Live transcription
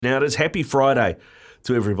Now, it is Happy Friday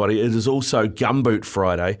to everybody. It is also Gumboot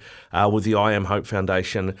Friday with the I Am Hope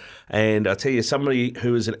Foundation. And I tell you, somebody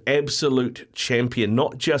who is an absolute champion,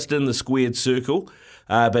 not just in the squared circle,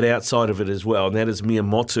 but outside of it as well. And that is Mea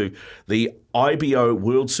Motu, the IBO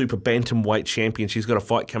World Super Bantamweight Champion. She's got a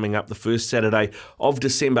fight coming up the first Saturday of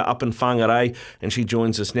December up in Whangarei, and she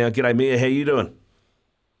joins us now. G'day, Mea. How you doing?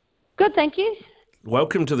 Good, thank you.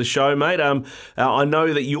 Welcome to the show, mate. I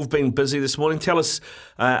know that you've been busy this morning. Tell us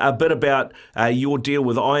a bit about your deal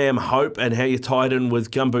with I Am Hope and how you tied in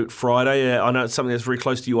with Gumboot Friday. I know it's something that's very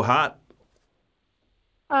close to your heart.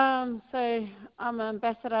 So I'm an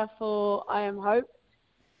ambassador for I Am Hope,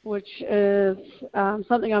 which is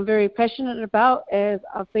something I'm very passionate about, as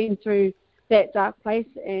I've been through that dark place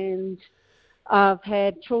and I've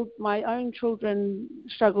had my own children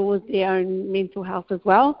struggle with their own mental health as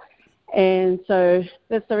well. And so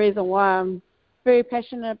that's the reason why I'm very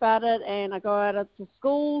passionate about it. And I go out to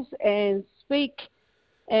schools and speak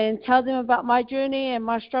and tell them about my journey and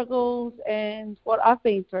my struggles and what I've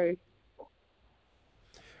been through.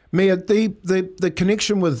 Mea, the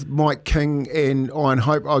connection with Mike King and I Am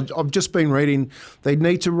Hope, I've just been reading, they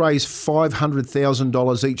need to raise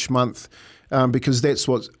 $500,000 each month because that's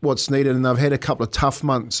what's needed, and they've had a couple of tough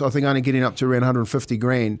months, I think only getting up to around 150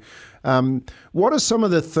 grand. What are some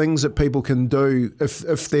of the things that people can do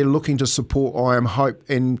if they're looking to support I Am Hope,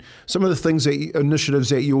 and some of the initiatives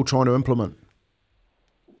that you're trying to implement?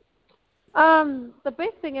 The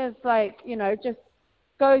best thing is just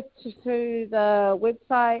go to the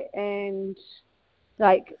website and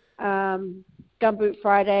Gumboot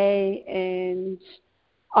Friday and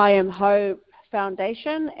I Am Hope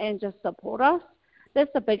Foundation and just support us.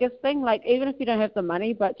 That's the biggest thing. Even if you don't have the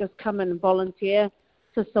money, but just come and volunteer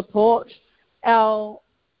to support our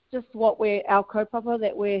kaupapa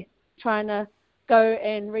that we're trying to go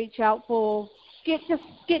and reach out for. Get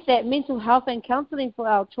that mental health and counselling for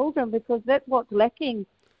our children, because that's what's lacking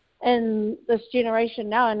in this generation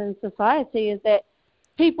now and in society, is that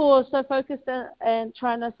people are so focused and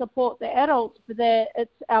trying to support the adults, but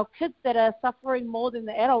it's our kids that are suffering more than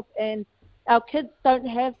the adults, and our kids don't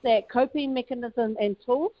have that coping mechanism and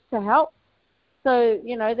tools to help. So,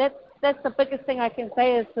 that's the biggest thing I can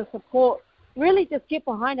say, is to support, really just get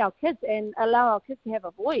behind our kids and allow our kids to have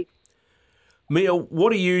a voice. Mea,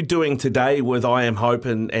 what are you doing today with I Am Hope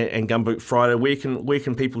and Gumboot Friday? Where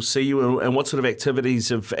can people see you, and what sort of activities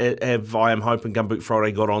have I Am Hope and Gumboot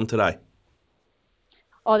Friday got on today?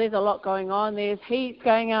 Oh, there's a lot going on. There's heaps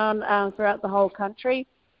going on throughout the whole country.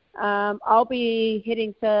 I'll be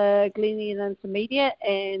heading to Glennie and Intermediate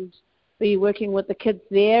and be working with the kids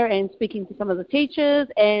there and speaking to some of the teachers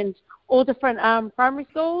and all different primary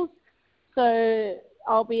schools. So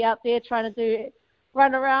I'll be out there trying to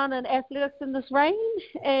run around in athletics in this rain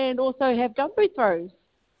and also have gumboot throws.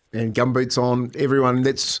 And gumboots on, everyone.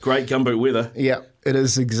 That's great gumboot weather. Yeah, it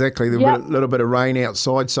is exactly. A little bit of rain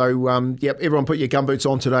outside. So, everyone put your gumboots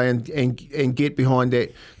on today and get behind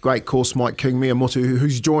that great course, Mike King, Mea Motu,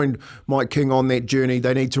 who's joined Mike King on that journey.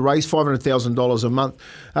 They need to raise $500,000 a month.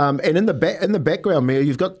 And in the background, Mea,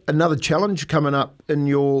 you've got another challenge coming up in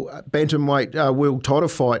your bantamweight world title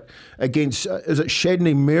fight against, is it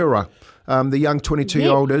Shadney Mira, the young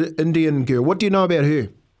 22-year-old Indian girl. What do you know about her?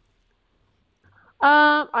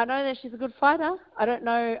 I know that she's a good fighter. I don't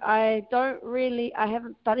know. I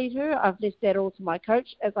haven't studied her. I've left that all to my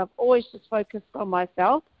coach, as I've always just focused on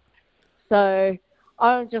myself. So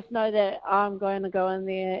I just know that I'm going to go in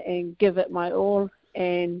there and give it my all,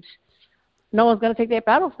 and no one's going to take that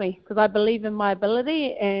bat off me, because I believe in my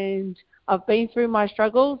ability, and I've been through my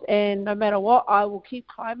struggles, and no matter what, I will keep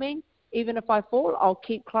climbing. Even if I fall, I'll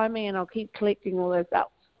keep climbing and I'll keep collecting all those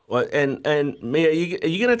belts. Well, and Mea, are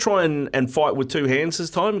you going to try and fight with two hands this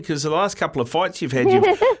time? Because the last couple of fights you've had,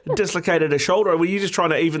 you've dislocated a shoulder. Were you just trying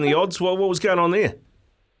to even the odds? What was going on there?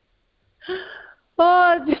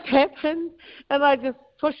 Oh, it just happened, and I just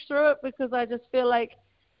pushed through it, because I just feel like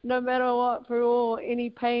no matter what, through any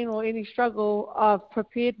pain or any struggle, I've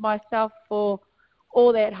prepared myself for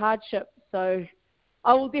all that hardship. So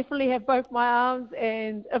I will definitely have both my arms,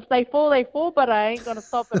 and if they fall, they fall, but I ain't going to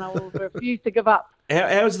stop, and I will refuse to give up.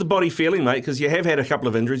 How's the body feeling, mate? Because you have had a couple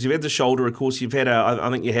of injuries. You've had the shoulder, of course. You've had, I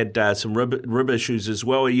think you had some rib issues as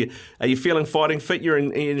well. Are you feeling fighting fit? You're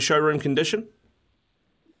in showroom condition?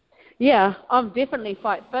 Yeah, I'm definitely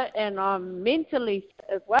fight fit, and I'm mentally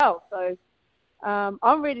fit as well. So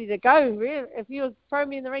I'm ready to go. If you throw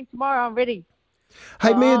me in the ring tomorrow, I'm ready.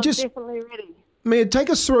 Hey, Mea, I'm definitely ready. Mea, take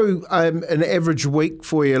us through an average week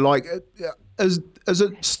for you. Like, is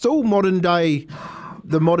it still modern day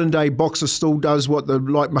the modern day boxer still does what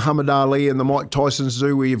like Muhammad Ali and the Mike Tysons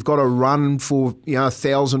do, where you've got to run for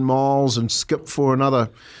 1,000 miles and skip for another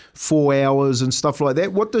 4 hours and stuff like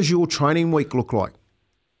that. What does your training week look like?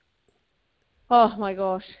 Oh my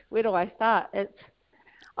gosh, where do I start?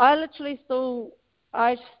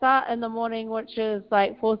 I start in the morning, which is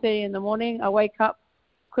like 4:30 in the morning. I wake up,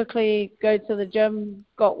 quickly go to the gym,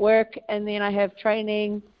 got work, and then I have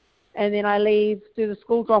training, and then I leave, do the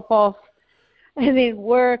school drop-off, and then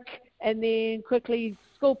work, and then quickly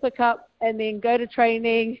school pick-up, and then go to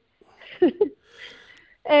training,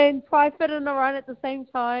 and try fit in a run at the same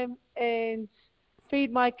time, and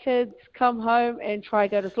feed my kids, come home, and try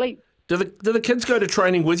go to sleep. Do the kids go to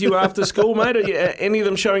training with you after school, mate? Are any of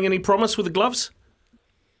them showing any promise with the gloves?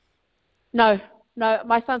 No.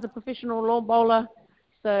 My son's a professional lawn bowler,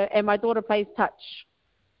 and my daughter plays touch.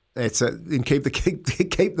 That's it. And keep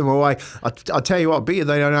them away. I tell you what, I bet you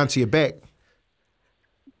they don't answer you back.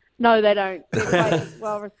 No, they don't. They're quite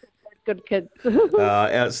well-respected, good kids.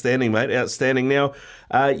 Outstanding, mate. Outstanding. Now,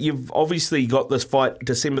 you've obviously got this fight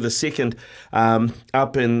December the 2nd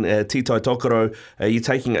up in Titai Tokoro. You're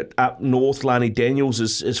taking it up north. Lani Daniels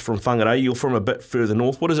is from Whangarei. You're from a bit further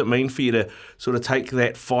north. What does it mean for you to sort of take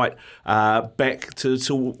that fight back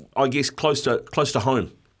to I guess, close to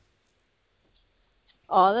home?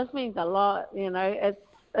 Oh, this means a lot. It's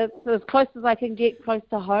as close as I can get close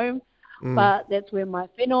to home. But that's where my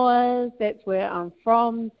whenua is, that's where I'm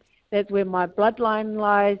from, that's where my bloodline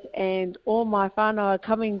lies, and all my whānau are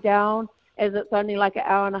coming down, as it's only like an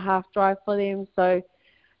hour and a half drive for them. So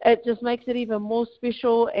it just makes it even more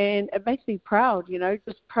special, and it makes me proud,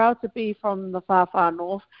 just proud to be from the far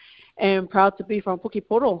north and proud to be from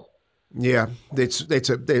Pukiporo. Yeah, that's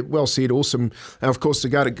well said. Awesome. And of course, you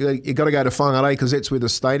got to go to Whangarei because that's where the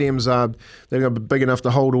stadiums are. They're going to be big enough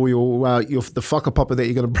to hold all the whakapapa that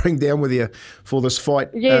you're going to bring down with you for this fight.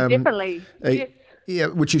 Yeah, definitely. Yes. Yeah,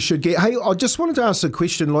 which you should get. Hey, I just wanted to ask a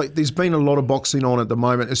question. Like, there's been a lot of boxing on at the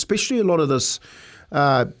moment, especially a lot of this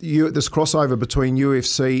this crossover between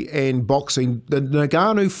UFC and boxing. The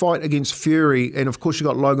Ngannou fight against Fury, and of course you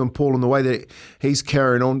got Logan Paul and the way that he's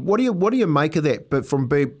carrying on. What do you make of that? But from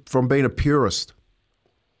being a purist,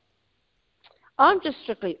 I'm just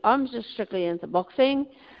strictly into boxing.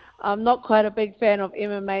 I'm not quite a big fan of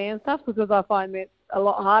MMA and stuff because I find that a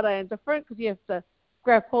lot harder and different because you have to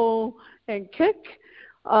grapple and kick.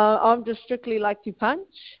 I'm just strictly like to punch.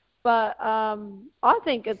 But I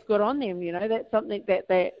think it's good on them, That's something that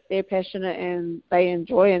they're passionate and they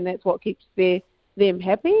enjoy, and that's what keeps them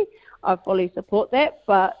happy. I fully support that,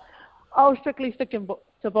 but I'll strictly stick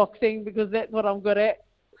to boxing because that's what I'm good at.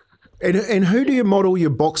 And who do you model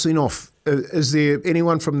your boxing off? Is there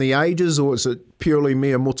anyone from the ages, or is it purely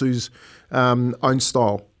Mea Motu's own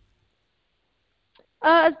style?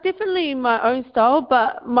 It's definitely my own style,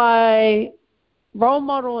 but my role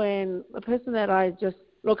model and the person that I just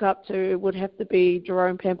look up to would have to be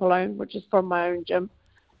Jerome Pampalone, which is from my own gym.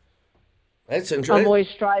 That's interesting. I'm always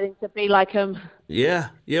striving to be like him. Yeah.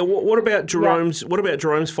 What about Jerome's? Yeah. What about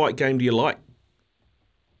Jerome's fight game? Do you like?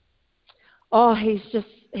 Oh, he's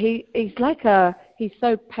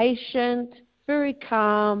so patient, very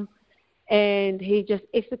calm, and he just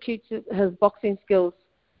executes his boxing skills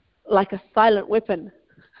like a silent weapon.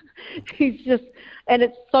 And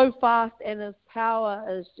it's so fast, and his power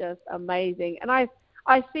is just amazing. And I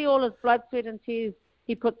see all his blood, sweat, and tears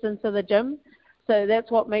he puts into the gym. So that's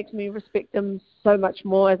what makes me respect him so much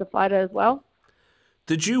more as a fighter as well.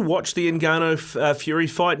 Did you watch the Ngannou Fury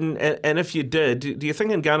fight? And if you did, do you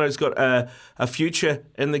think Ngannou's got a future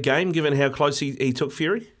in the game, given how close he took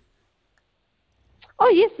Fury? Oh,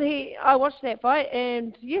 yes. I watched that fight.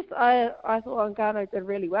 And, yes, I thought Ngannou did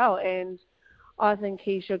really well. And I think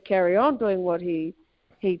he should carry on doing what he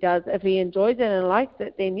does. If he enjoys it and likes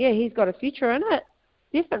it, then, yeah, he's got a future in it.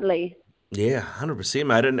 Definitely. Yeah, 100%,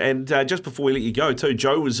 mate. And just before we let you go, too,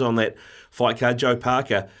 Joe was on that fight card, Joe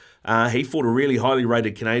Parker. He fought a really highly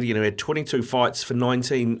rated Canadian who had 22 fights for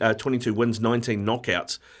 22 wins, 19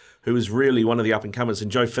 knockouts, who was really one of the up-and-comers.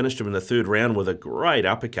 And Joe finished him in the third round with a great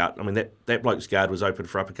uppercut. I mean, that bloke's guard was open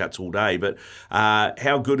for uppercuts all day. But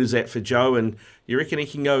how good is that for Joe? And you reckon he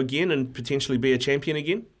can go again and potentially be a champion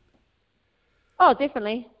again? Oh,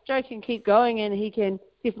 definitely. Joe can keep going and he can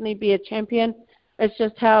definitely be a champion. It's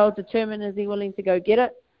just how determined is he willing to go get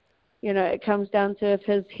it. It comes down to if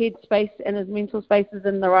his head space and his mental space is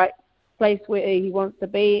in the right place where he wants to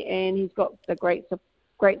be, and he's got the great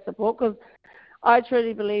support. Because I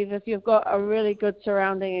truly believe if you've got a really good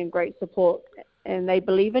surrounding and great support, and they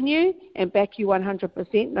believe in you and back you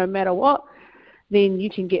 100%, no matter what, then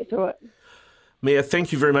you can get through it. Mea,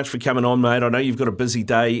 thank you very much for coming on, mate. I know you've got a busy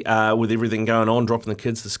day with everything going on, dropping the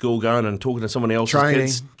kids to school, going and talking to someone else's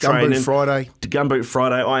kids. Gumboot Friday. Gumboot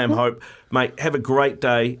Friday, I Am Hope. Mate, have a great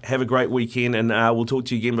day, have a great weekend, and we'll talk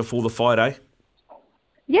to you again before the fight, eh?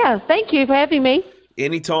 Yeah, thank you for having me.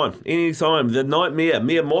 Anytime. The Nightmare,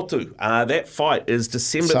 Mea Motu. That fight is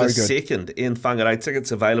December the 2nd in Whangarei.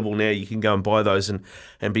 Tickets available now. You can go and buy those and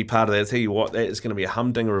be part of that. I'll tell you what, that is going to be a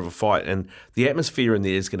humdinger of a fight. And the atmosphere in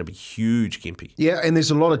there is going to be huge, Kempy. Yeah, and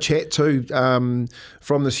there's a lot of chat too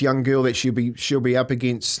from this young girl that she'll be up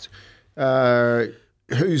against,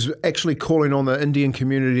 who's actually calling on the Indian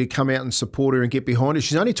community to come out and support her and get behind her.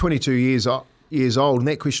 She's only 22 years old, and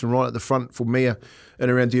that question right at the front for Mea and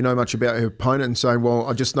around, do you know much about her opponent? And saying, well,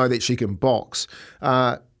 I just know that she can box.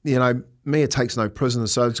 Mea takes no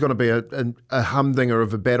prisoners, so it's going to be a humdinger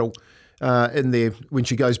of a battle in there when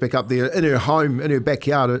she goes back up there in her home, in her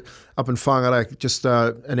backyard up in Whangarei, just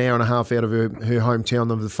an hour and a half out of her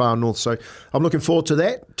hometown of the far north. So I'm looking forward to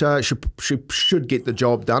that. She should get the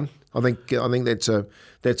job done. I think that's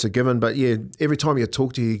a given. But yeah, every time you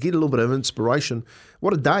talk to her, you get a little bit of inspiration.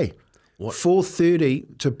 What a day.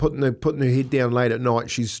 4:30 to putting her head down late at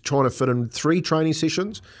night. She's trying to fit in 3 training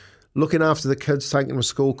sessions, looking after the kids, taking them to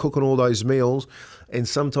school, cooking all those meals. And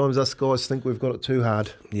sometimes us guys think we've got it too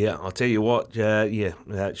hard. Yeah, I'll tell you what.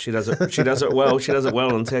 She does it. She does it well. She does it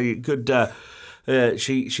well. And tell you, good.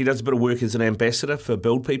 She does a bit of work as an ambassador for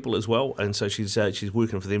Build People as well, and so she's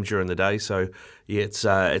working for them during the day. So yeah,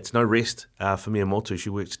 it's no rest for Mea Motu. She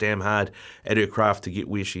works damn hard at her craft to get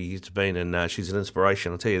where she's been, and she's an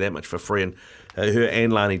inspiration. I'll tell you that much for free. And her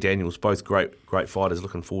and Lani Daniels, both great fighters.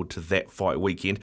 Looking forward to that fight weekend.